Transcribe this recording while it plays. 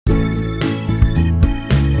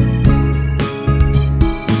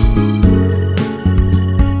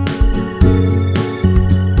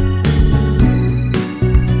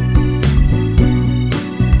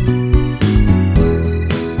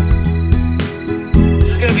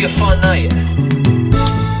gonna be a fun night.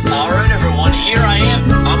 Alright everyone, here I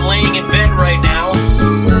am. I'm laying in bed right now.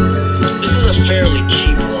 This is a fairly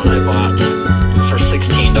cheap one I bought for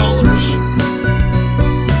 $16.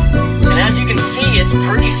 And as you can see, it's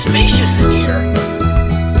pretty spacious in here.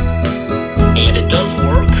 And it does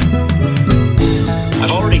work.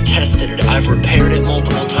 I've already tested it. I've repaired it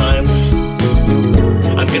multiple times.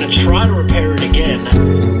 I'm gonna try to repair it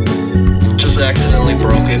again. Just accidentally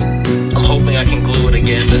broke it. I'm hoping I can glue it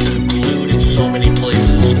again. This is glued in so many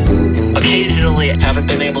places. Occasionally, I haven't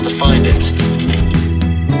been able to find it.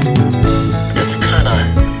 That's kinda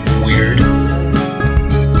weird.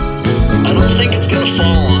 I don't think it's gonna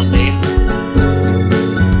fall on me.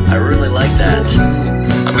 I really like that.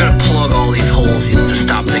 I'm gonna plug all these holes to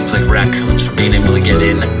stop things like raccoons from being able to get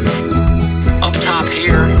in. Up top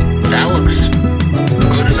here, that looks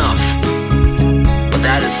good enough. But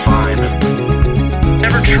that is fine.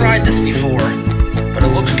 Never tried this before, but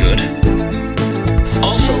it looks good.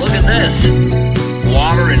 Also, look at this.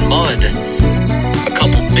 Water and mud. A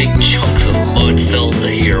couple big chunks of mud fell into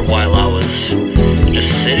here while I was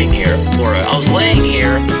just sitting here. Or I was laying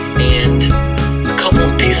here, and a couple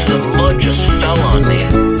pieces of mud just fell on me.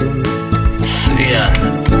 So, yeah,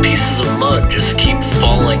 pieces of mud just keep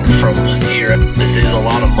falling from here. This is a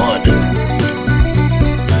lot of mud.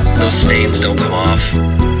 Those stains don't come off.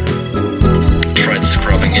 Tried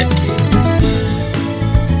scrubbing it.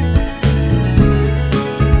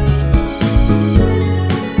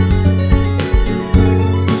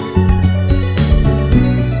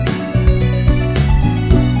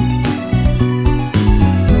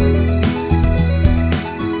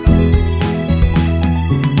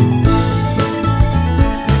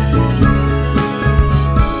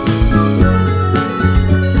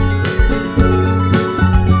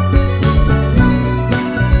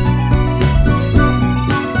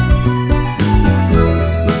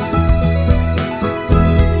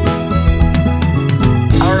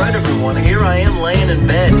 Here I am laying in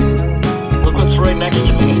bed. Look what's right next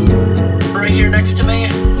to me. Right here next to me,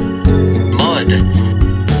 mud.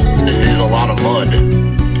 This is a lot of mud.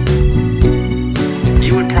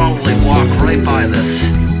 You would probably walk right by this.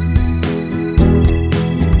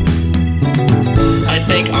 I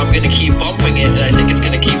think I'm gonna keep bumping it, and I think it's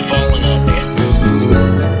gonna keep falling on me.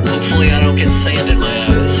 Hopefully I don't get sand in my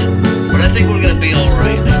eyes, but I think we're gonna be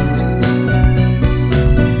alright.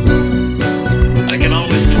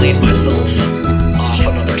 Clean myself off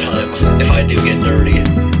another time if I do get dirty.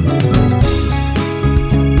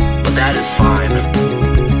 But that is fine.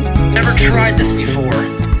 Never tried this before,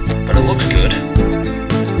 but it looks good.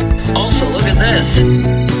 Also, look at this.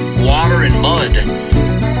 Water and mud.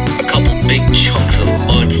 A couple big chunks of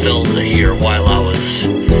mud fell into here while I was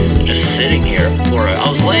just sitting here. Or I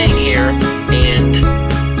was laying here, and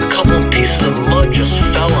a couple pieces of mud just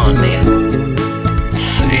fell on me.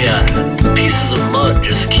 So, yeah, pieces of mud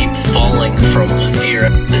just keep falling from here.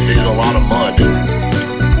 This is a lot of mud.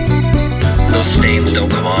 Those stains don't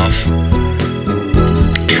come off.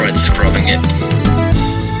 Tried scrubbing it.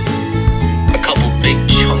 A couple big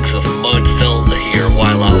chunks of mud fell into here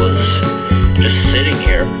while I was just sitting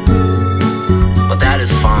here. But that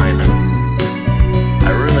is fine.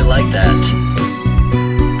 I really like that.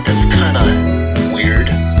 That's kinda weird.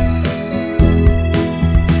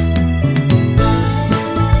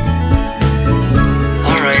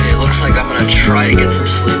 Looks like I'm gonna try to get some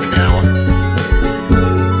sleep.